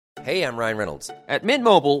Hey, I'm Ryan Reynolds. At Mint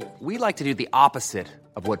Mobile, we like to do the opposite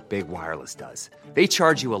of what Big Wireless does. They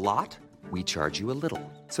charge you a lot, we charge you a little.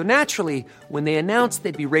 So naturally, when they announced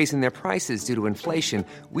they'd be raising their prices due to inflation,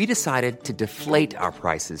 we decided to deflate our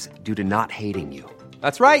prices due to not hating you.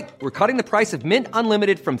 That's right. We're cutting the price of Mint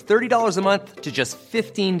Unlimited from $30 a month to just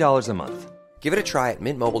 $15 a month. Give it a try at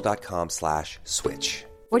mintmobile.com/switch.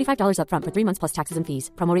 $45 up front for 3 months plus taxes and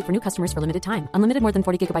fees. Promo rate for new customers for limited time. Unlimited more than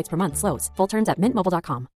 40 gigabytes per month. Slows full terms at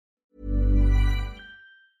mintmobile.com.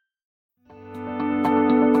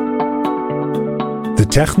 The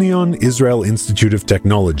Technion Israel Institute of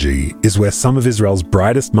Technology is where some of Israel's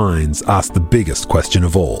brightest minds ask the biggest question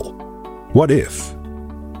of all. What if?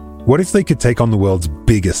 What if they could take on the world's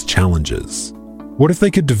biggest challenges? What if they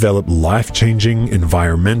could develop life-changing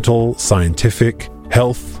environmental, scientific,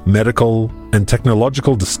 health, medical, and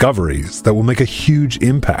technological discoveries that will make a huge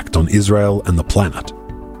impact on Israel and the planet?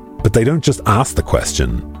 But they don't just ask the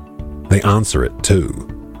question, they answer it too.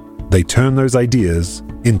 They turn those ideas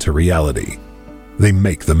into reality. They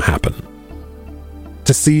make them happen.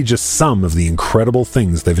 To see just some of the incredible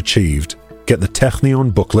things they've achieved, get the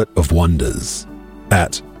Technion Booklet of Wonders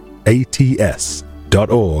at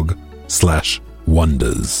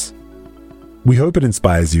ats.org/wonders. We hope it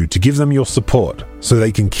inspires you to give them your support so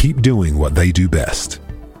they can keep doing what they do best.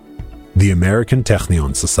 The American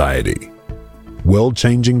Technion Society.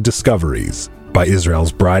 World-changing discoveries by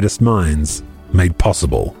Israel's brightest minds, made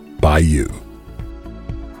possible by you.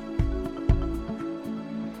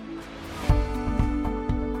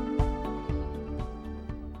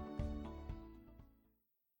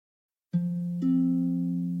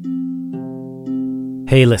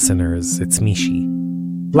 Hey listeners, it's Mishi.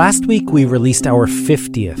 Last week we released our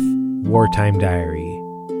 50th Wartime Diary.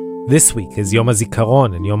 This week is Yom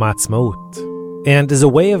HaZikaron and Yom HaAtzmaut. And as a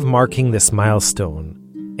way of marking this milestone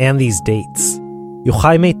and these dates,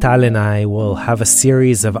 Yochai Meital and I will have a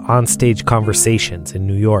series of onstage conversations in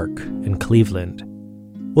New York and Cleveland.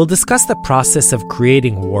 We'll discuss the process of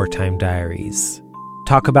creating Wartime Diaries,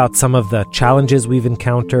 talk about some of the challenges we've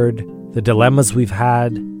encountered, the dilemmas we've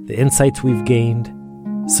had, the insights we've gained.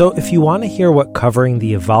 So if you want to hear what covering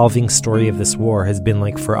the evolving story of this war has been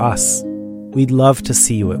like for us, we'd love to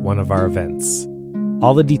see you at one of our events.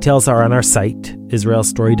 All the details are on our site,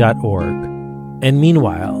 israelstory.org. And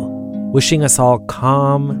meanwhile, wishing us all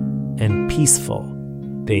calm and peaceful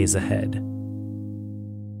days ahead.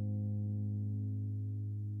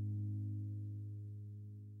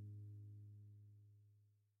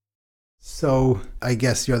 So I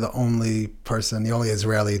guess you're the only person, the only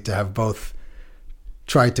Israeli to have both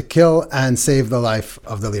tried to kill and save the life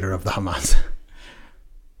of the leader of the Hamas.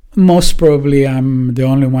 Most probably I'm the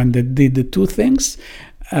only one that did the two things.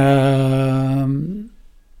 There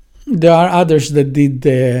are others that did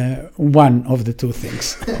one of the two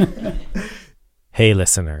things. Hey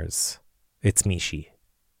listeners, it's Mishi.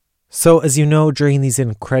 So as you know, during these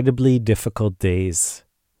incredibly difficult days,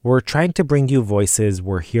 we're trying to bring you voices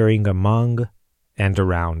we're hearing among and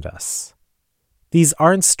around us. These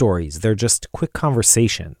aren't stories, they're just quick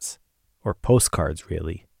conversations, or postcards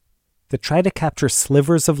really, that try to capture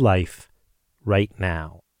slivers of life right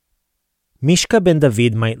now. Mishka ben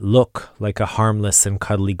David might look like a harmless and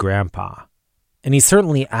cuddly grandpa, and he's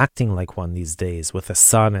certainly acting like one these days with a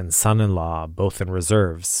son and son-in-law both in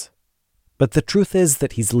reserves. But the truth is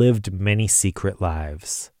that he's lived many secret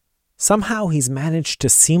lives. Somehow he's managed to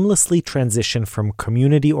seamlessly transition from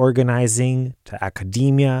community organizing to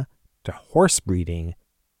academia to horse breeding,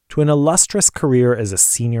 to an illustrious career as a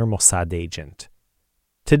senior Mossad agent.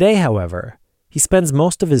 Today, however, he spends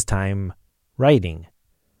most of his time writing.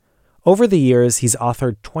 Over the years, he's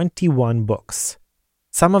authored 21 books.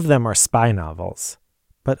 Some of them are spy novels,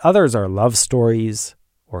 but others are love stories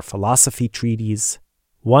or philosophy treatises.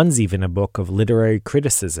 One's even a book of literary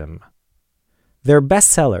criticism. They're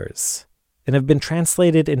bestsellers and have been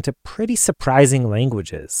translated into pretty surprising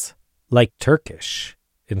languages, like Turkish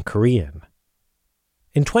and Korean.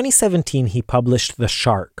 In 2017, he published The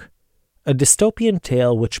Shark, a dystopian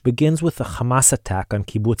tale which begins with a Hamas attack on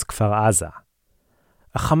Kibbutz Kfar Aza.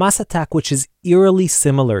 A Hamas attack which is eerily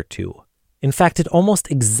similar to, in fact, it almost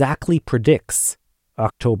exactly predicts,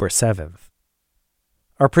 October 7th.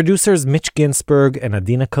 Our producers Mitch Ginsberg and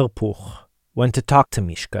Adina Karpuch went to talk to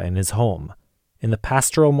Mishka in his home, in the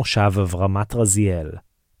pastoral moshav of Ramat Raziel,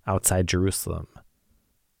 outside Jerusalem.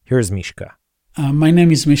 Here's Mishka. My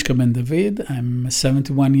name is Mishka ben David. I'm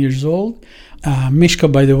 71 years old. Mishka,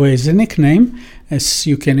 by the way, is a nickname. As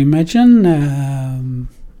you can imagine,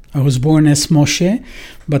 I was born as Moshe,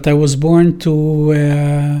 but I was born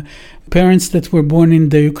to parents that were born in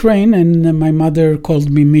the Ukraine, and my mother called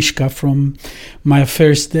me Mishka from my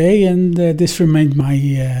first day, and this remained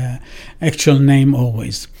my actual name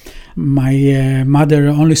always. My mother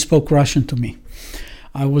only spoke Russian to me.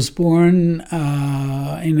 I was born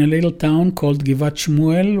in a little town called Givat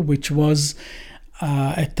Shmuel, which was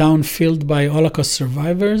a town filled by Holocaust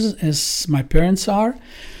survivors, as my parents are.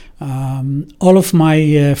 All of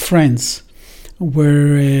my friends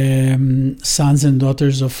were sons and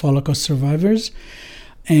daughters of Holocaust survivors.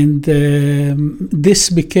 And this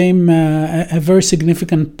became a very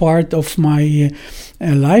significant part of my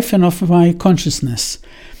life and of my consciousness.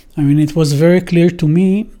 I mean, it was very clear to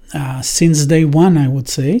me since day one, I would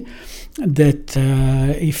say, that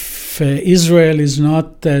if Israel is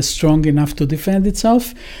not strong enough to defend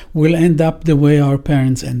itself, we'll end up the way our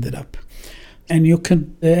parents ended up. And you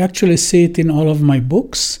can actually see it in all of my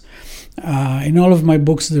books. In all of my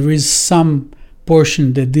books, there is some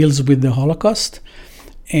portion that deals with the Holocaust.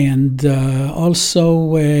 And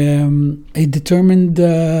also, it determined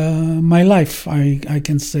my life, I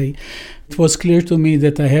can say. It was clear to me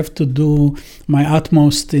that I have to do my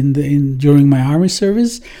utmost during my army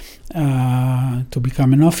service to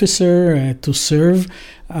become an officer, to serve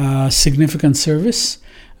significant service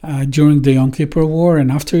during the Yom Kippur War and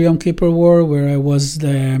after Yom Kippur War, where I was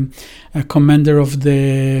the commander of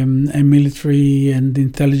the military and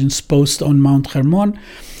intelligence post on Mount Hermon.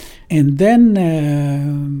 And then,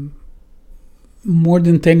 more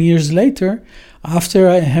than 10 years later,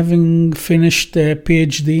 after having finished a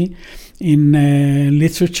PhD in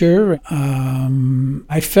literature,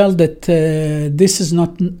 I felt that this is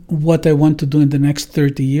not what I want to do in the next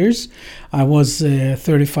 30 years. I was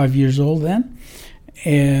 35 years old then.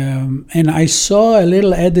 And I saw a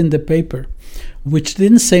little ad in the paper, which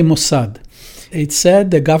didn't say Mossad. It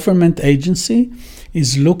said the government agency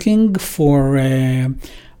is looking for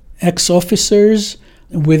ex-officers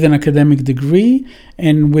with an academic degree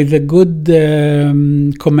and with a good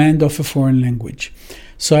command of a foreign language.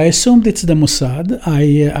 So I assumed it's the Mossad.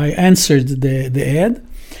 I answered the ad.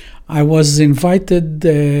 I was invited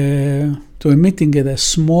to a meeting at a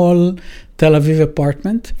small Tel Aviv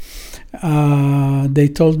apartment. They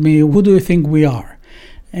told me, who do you think we are?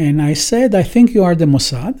 And I said, I think you are the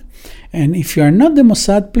Mossad. And if you are not the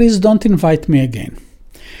Mossad, please don't invite me again.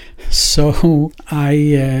 So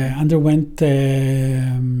I underwent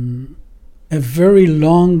a very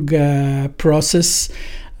long process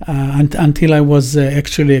until I was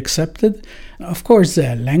actually accepted. Of course,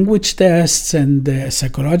 language tests and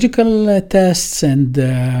psychological tests, and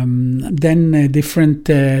then different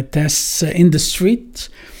tests in the street.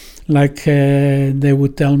 Like they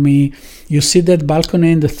would tell me, you see that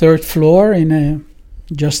balcony in the third floor in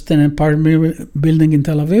just an apartment building in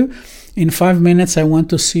Tel Aviv? In 5 minutes, I want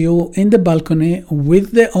to see you in the balcony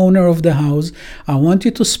with the owner of the house. I want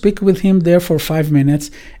you to speak with him there for 5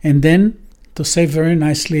 minutes and then to say very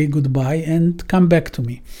nicely goodbye and come back to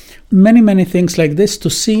me. Many, many things like this to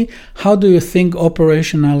see how do you think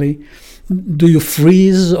operationally. Do you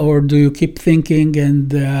freeze or do you keep thinking?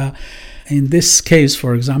 And in this case,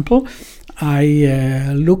 for example,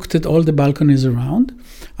 I looked at all the balconies around.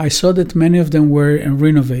 I saw that many of them were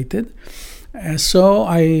renovated. So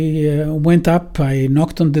I went up, I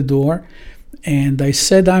knocked on the door, and I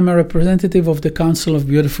said, I'm a representative of the Council of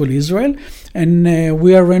Beautiful Israel, and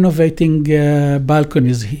we are renovating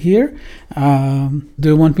balconies here. Do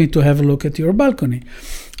you want me to have a look at your balcony?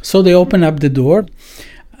 So they opened up the door,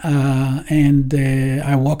 and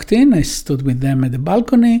I walked in. I stood with them at the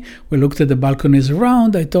balcony. We looked at the balconies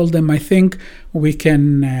around. I told them, I think we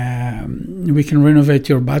can renovate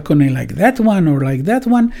your balcony like that one or like that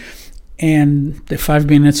one. And the 5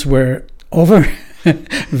 minutes were over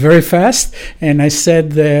very fast. And I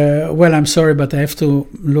said, well, I'm sorry, but I have to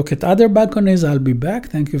look at other balconies. I'll be back.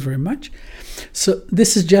 Thank you very much. So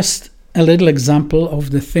this is just a little example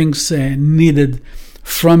of the things needed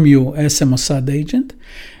from you as a Mossad agent.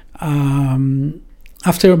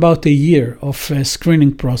 After about a year of a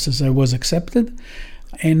screening process, I was accepted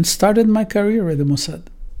and started my career at the Mossad.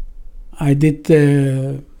 I did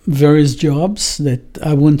various jobs that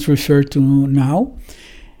I won't refer to now,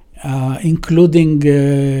 including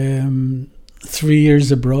 3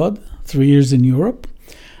 years abroad, 3 years in Europe.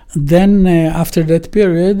 Then, after that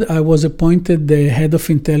period, I was appointed the head of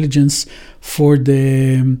intelligence for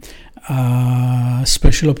the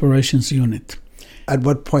Special Operations Unit. At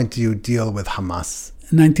what point do you deal with Hamas?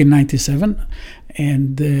 1997,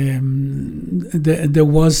 and there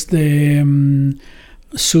was the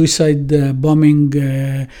suicide bombing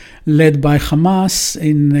led by Hamas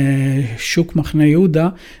in Shuk Machne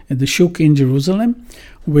Yehuda, at the Shuk in Jerusalem,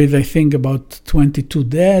 with, I think, about 22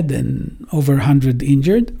 dead and over 100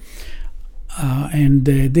 injured.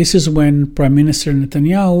 This is when Prime Minister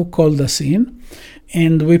Netanyahu called us in,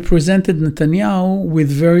 and we presented Netanyahu with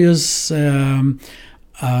various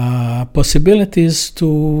possibilities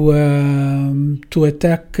to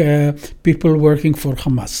attack people working for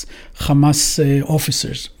Hamas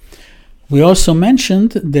officers. We also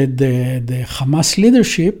mentioned that the Hamas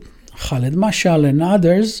leadership, Khaled Mashal and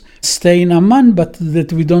others, stay in Amman, but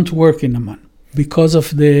that we don't work in Amman because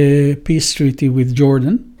of the peace treaty with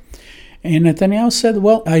Jordan. And Netanyahu said,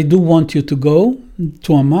 well, I do want you to go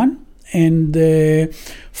to Amman and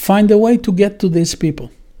find a way to get to these people.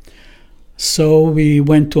 So we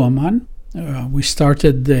went to Amman. We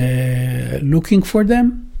started looking for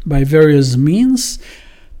them by various means.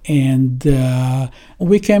 And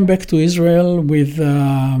we came back to Israel with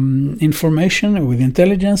information, with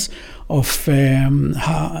intelligence of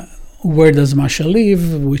where does Masha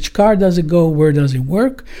live, which car does he go, where does he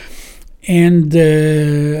work, and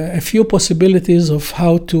a few possibilities of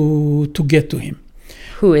how to get to him.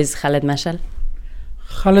 Who is Khaled Mashal?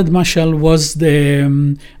 Khaled Mashal was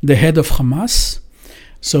the head of Hamas.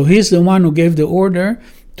 So he's the one who gave the order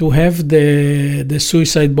to have the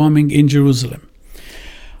suicide bombing in Jerusalem.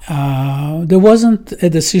 There wasn't a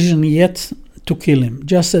decision yet to kill him,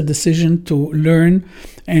 just a decision to learn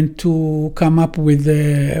and to come up with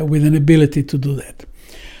an ability to do that.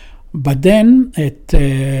 But then at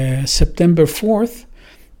September 4th,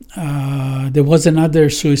 there was another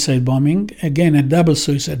suicide bombing, again a double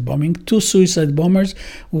suicide bombing. 2 suicide bombers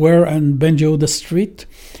were on Ben Yehuda Street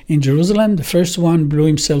in Jerusalem. The first one blew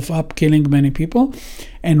himself up, killing many people.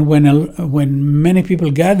 And when many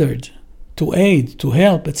people gathered to aid, to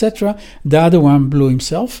help, etc., the other one blew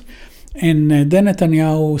himself. And then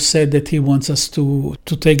Netanyahu said that he wants us to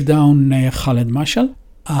take down Khaled Mashal.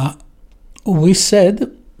 We said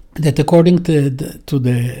that according to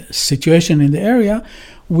the situation in the area,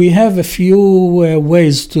 we have a few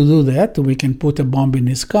ways to do that. We can put a bomb in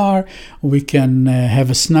his car. We can have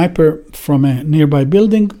a sniper from a nearby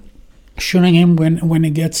building shooting him when he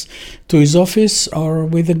gets to his office, or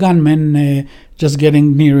with a gunman just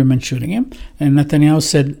getting near him and shooting him. And Netanyahu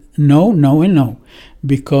said no, no, and no,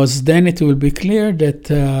 because then it will be clear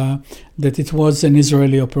that it was an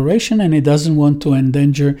Israeli operation and he doesn't want to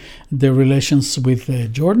endanger the relations with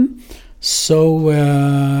Jordan. So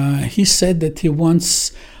he said that he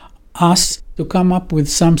wants us to come up with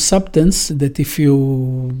some substance that if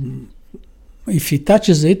he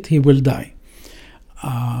touches it, he will die.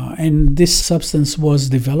 And this substance was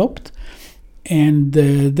developed. And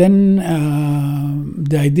then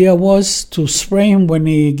the idea was to spray him when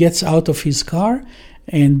he gets out of his car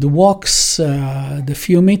and walks the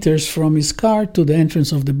few meters from his car to the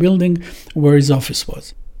entrance of the building where his office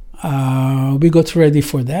was. We got ready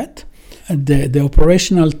for that. The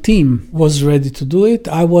operational team was ready to do it.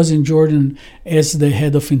 I was in Jordan as the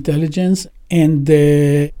head of intelligence. And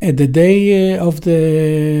at the day of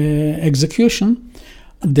the execution,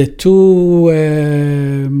 the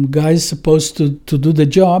 2 guys supposed to do the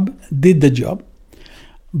job did the job.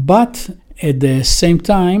 But at the same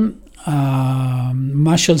time,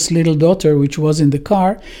 Mashal's little daughter, which was in the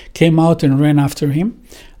car, came out and ran after him.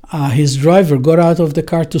 His driver got out of the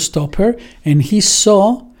car to stop her, and he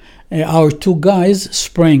saw our 2 guys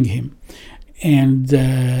spraying him. And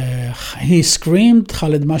he screamed.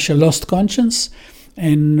 Khaled Mashal lost conscience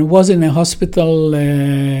and was in a hospital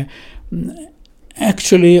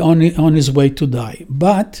actually on his way to die.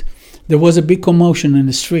 But there was a big commotion in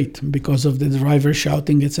the street because of the driver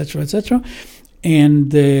shouting, etc., etc.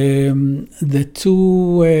 And the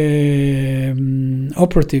 2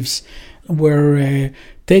 operatives were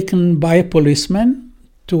taken by a policeman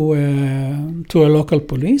to a local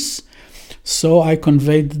police. So I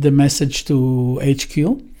conveyed the message to HQ.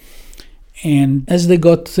 And as they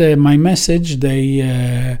got my message,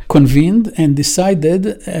 they convened and decided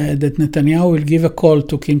that Netanyahu will give a call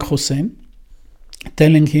to King Hussein,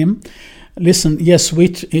 telling him, listen, yes,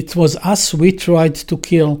 it was us, we tried to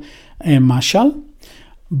kill Mashal,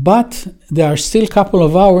 but there are still a couple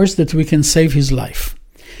of hours that we can save his life.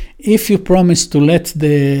 If you promise to let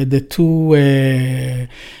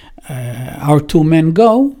our 2 men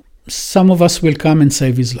go, some of us will come and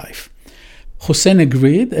save his life. Hussein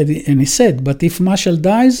agreed, and he said, but if Mashal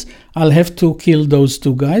dies, I'll have to kill those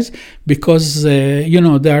 2 guys because,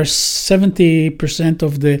 there are 70%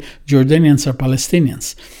 of the Jordanians are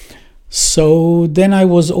Palestinians. So then I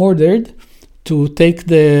was ordered to take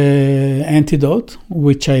the antidote,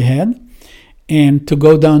 which I had, and to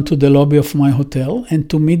go down to the lobby of my hotel and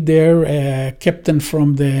to meet their captain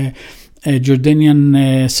from the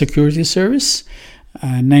Jordanian security service,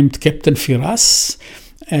 named Captain Firas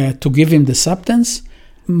to give him the substance.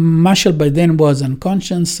 Mashal by then was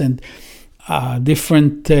unconscious, and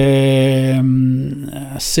different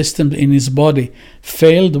systems in his body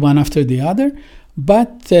failed one after the other.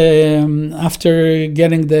 But after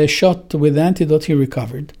getting the shot with the antidote, he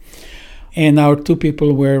recovered. And our two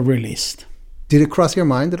people were released. Did it cross your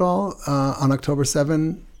mind at all on October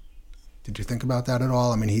 7? Did you think about that at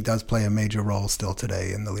all? I mean, he does play a major role still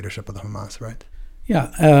today in the leadership of the Hamas, right? Yeah.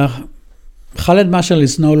 Khaled Mashal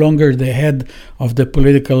is no longer the head of the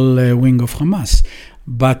political wing of Hamas.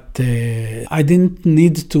 But I didn't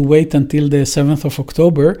need to wait until the 7th of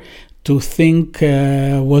October to think,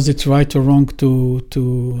 was it right or wrong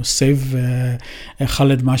to save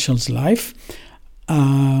Khaled Mashal's life.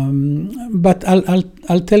 But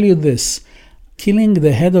I'll tell you this. Killing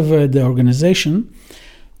the head of the organization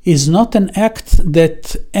is not an act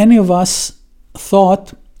that any of us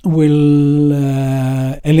thought will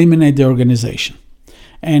eliminate the organization.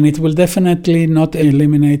 And it will definitely not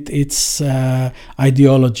eliminate its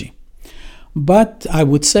ideology. But I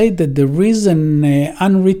would say that there is an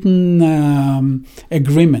unwritten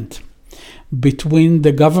agreement between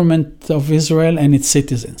the government of Israel and its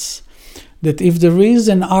citizens, that if there is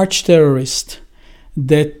an arch-terrorist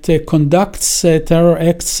that conducts terror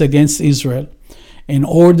acts against Israel and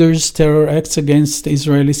orders terror acts against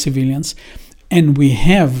Israeli civilians, and we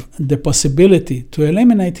have the possibility to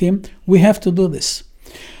eliminate him, we have to do this.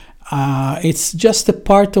 It's just a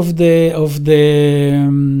part of the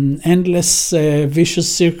endless vicious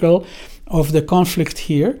circle of the conflict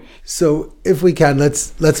here. So if we can,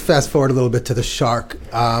 let's fast forward a little bit to the shark.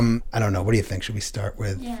 I don't know. What do you think? Should we start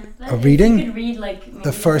with a reading? You could read like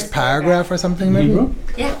the first paragraph or something, maybe?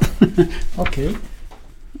 Yeah. אוקיי.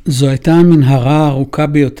 זו הייתה המנהרה הארוכה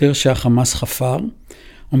ביותר שהחמאס חפר,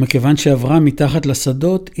 ומכיוון שעברה מתחת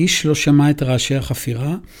לשדות, איש לא שמע את רעשי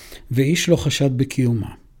החפירה, ואיש לא חשד בקיומה.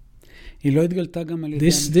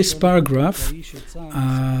 This paragraph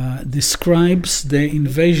describes the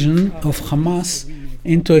invasion of Hamas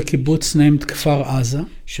into a kibbutz named כפר עזה,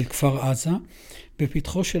 של כפר עזה,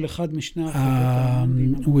 בפתחו של אחד משני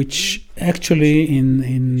which actually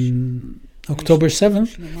in October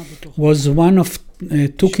 7th was one of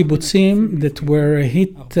two kibbutzim that were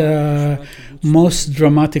hit most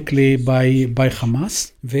dramatically by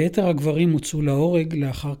Hamas, ויתר הגברים הוצאו להורג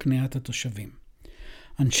לאחר כניעת התושבים.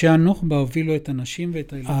 אנשי הנוח'בה הובילו את הנשים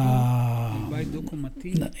ואת הילדים לבית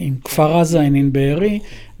דוקומנטי. In כפר עזה and in Be'eri,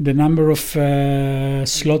 the number of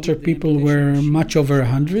slaughtered people were much over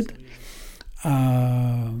 100.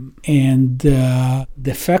 And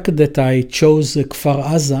the fact that I chose כפר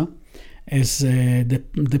עזה as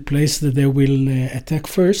the place that they will attack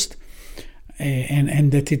first,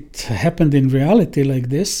 and that it happened in reality like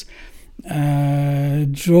this,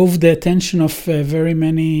 drove the attention of very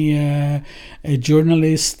many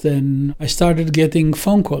journalists, and I started getting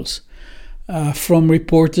phone calls from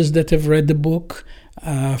reporters that have read the book,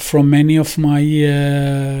 from many of my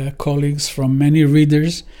colleagues, from many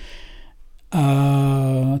readers,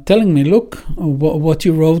 telling me, look, what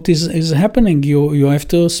you wrote is happening. You have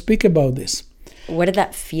to speak about this. What did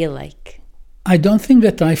that feel like? I don't think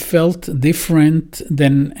that I felt different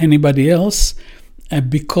than anybody else,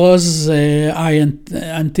 because I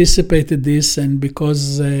anticipated this, and because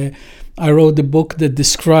I wrote a book that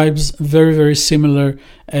describes very, very similar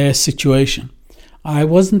situation. I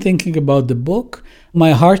wasn't thinking about the book.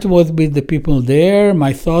 My heart was with the people there.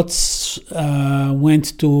 My thoughts went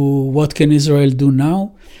to what can Israel do now?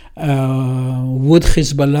 Would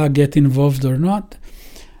Hezbollah get involved or not?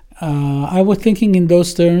 I was thinking in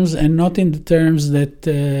those terms, and not in the terms that,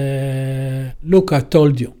 look, I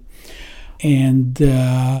told you. And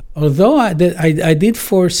although I did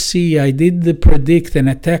foresee, I did predict an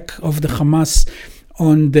attack of the Hamas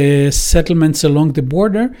on the settlements along the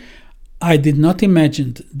border, I did not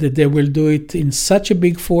imagine that they will do it in such a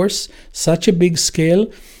big force, such a big scale,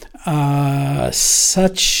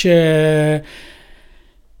 such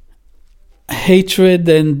hatred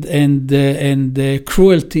and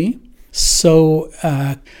cruelty. So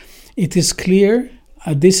it is clear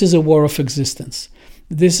this is a war of existence.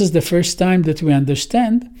 This is the first time that we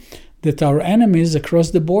understand that our enemies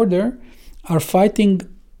across the border are fighting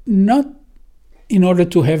not in order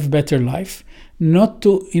to have better life, not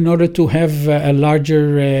in order to have a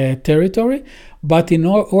larger territory, but in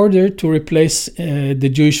order to replace the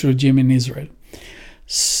Jewish regime in Israel.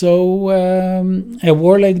 So a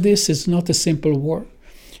war like this is not a simple war.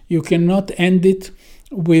 You cannot end it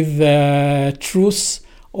with truce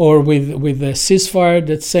or with a ceasefire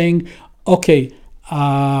that's saying, okay,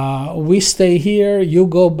 we stay here, you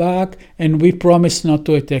go back, and we promise not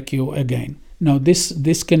to attack you again. No,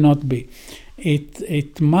 this cannot be.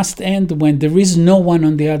 It must end when there is no one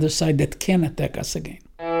on the other side that can attack us again.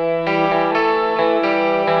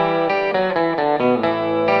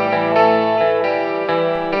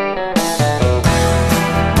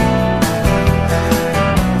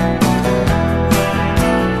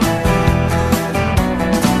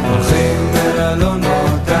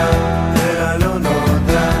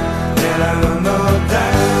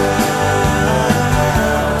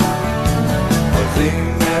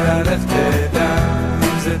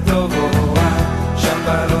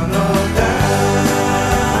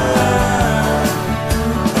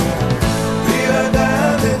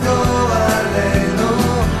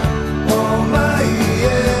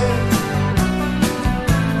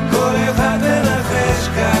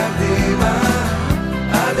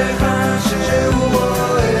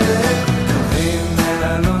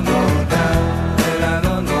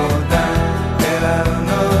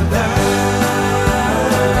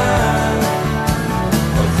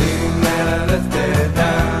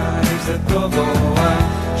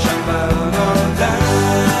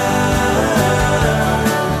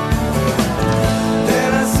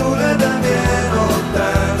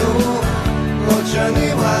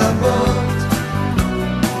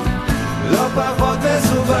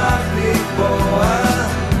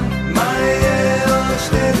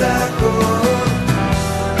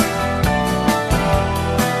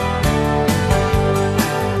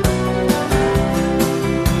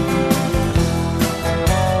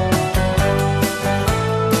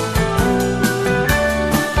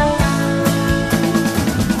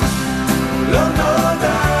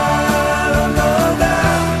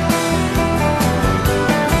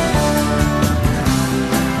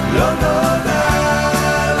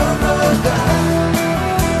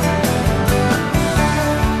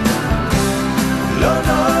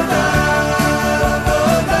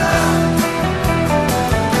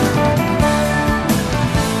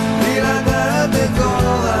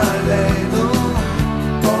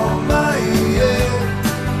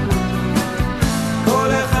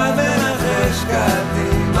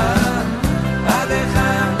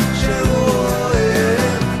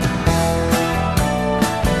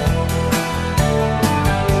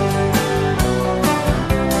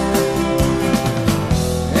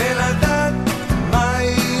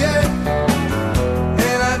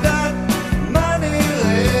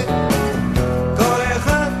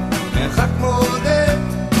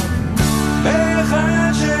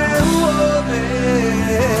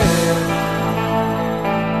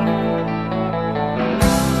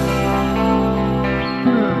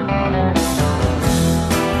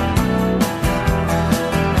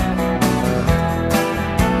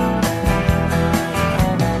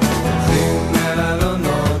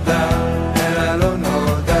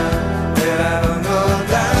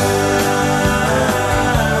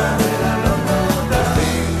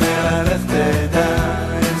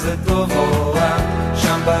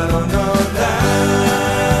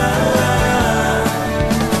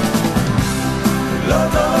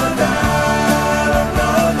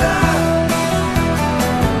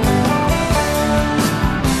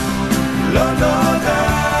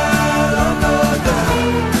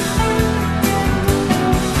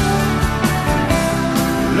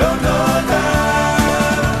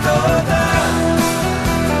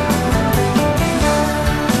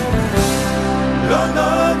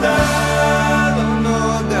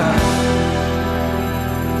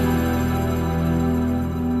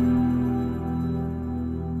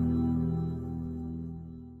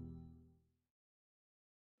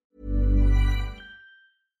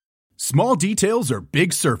 Small details are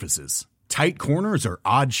big surfaces. Tight corners are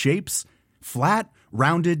odd shapes. Flat,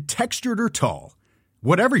 rounded, textured, or tall.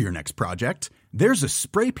 Whatever your next project, there's a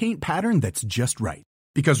spray paint pattern that's just right.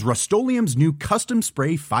 Because Rust-Oleum's new Custom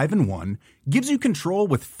Spray 5-in-1 gives you control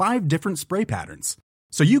with 5 different spray patterns.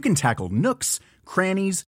 So you can tackle nooks,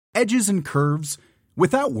 crannies, edges, and curves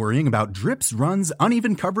without worrying about drips, runs,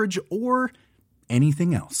 uneven coverage, or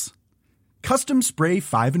anything else. Custom Spray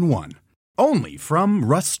 5-in-1. Only from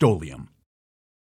Rust-Oleum.